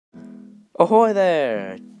Ahoy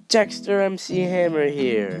there! Dexter MC Hammer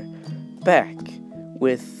here, back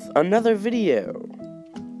with another video.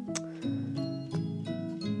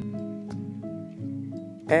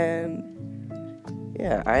 And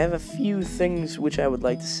yeah, I have a few things which I would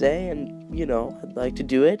like to say, and I'd like to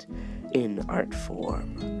do it in art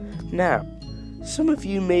form. Now, some of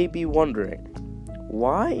you may be wondering,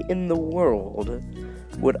 why in the world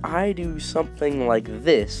would I do something like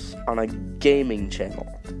this on a gaming channel?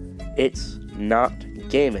 It's not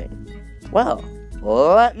gaming. Well,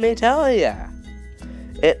 let me tell ya.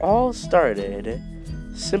 It all started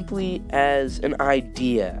simply as an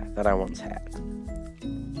idea that I once had.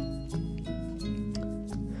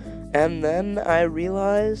 And then I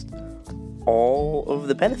realized all of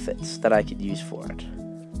the benefits that I could use for it.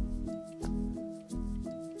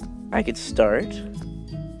 I could start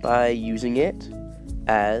by using it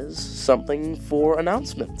as something for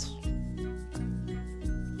announcements.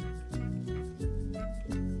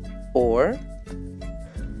 Or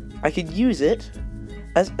I could use it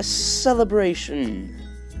as a celebration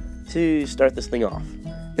to start this thing off.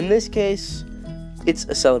 In this case, it's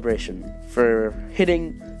a celebration for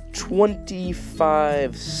hitting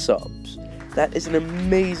 25 subs. That is an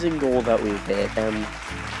amazing goal that we've hit, and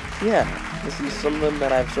yeah, this is something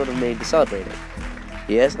that I've sort of made to celebrate it.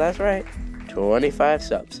 Yes, that's right, 25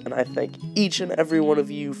 subs, and I thank each and every one of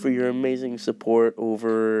you for your amazing support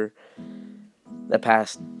over the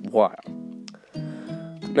past while.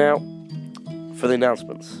 Now, for the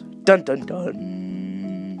announcements. Dun dun dun!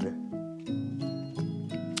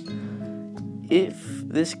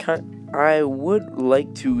 I would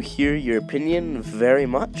like to hear your opinion very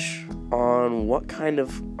much on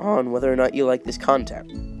whether or not you like this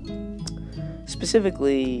content.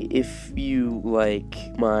 Specifically, if you like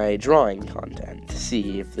my drawing content, to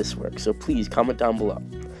see if this works, so please comment down below.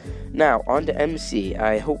 Now, on to MC.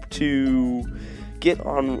 I hope to get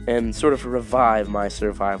on and sort of revive my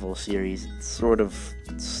survival series. It's sort of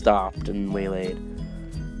stopped and waylaid.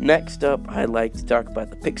 Next up, I'd like to talk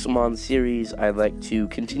about the Pixelmon series. I'd like to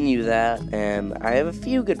continue that, and I have a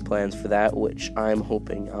few good plans for that, which I'm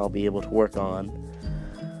hoping I'll be able to work on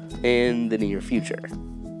in the near future.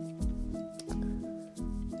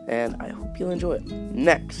 And I hope you'll enjoy it.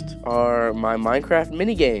 Next are my Minecraft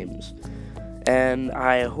minigames, and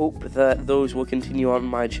I hope that those will continue on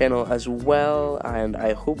my channel as well, and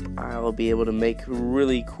I hope I'll be able to make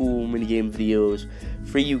really cool minigame videos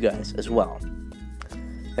for you guys as well.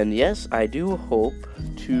 And yes, I do hope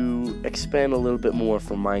to expand a little bit more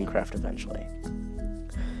from Minecraft eventually.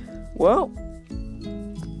 Well,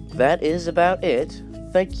 that is about it.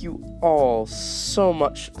 Thank you all so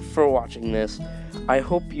much for watching this. I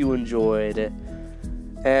hope you enjoyed it.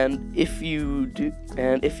 And if you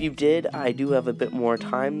did, I do have a bit more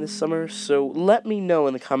time this summer, so let me know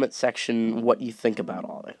in the comment section what you think about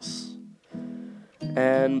all this.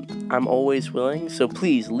 And I'm always willing, so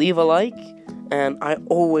please leave a like. And I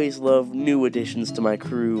always love new additions to my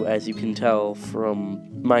crew, as you can tell from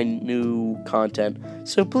my new content.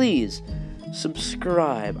 So please,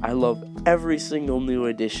 subscribe. I love every single new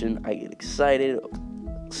addition. I get excited.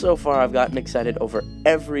 So far, I've gotten excited over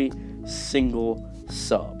every single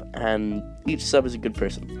sub. And each sub is a good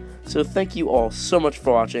person. So thank you all so much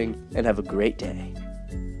for watching, and have a great day.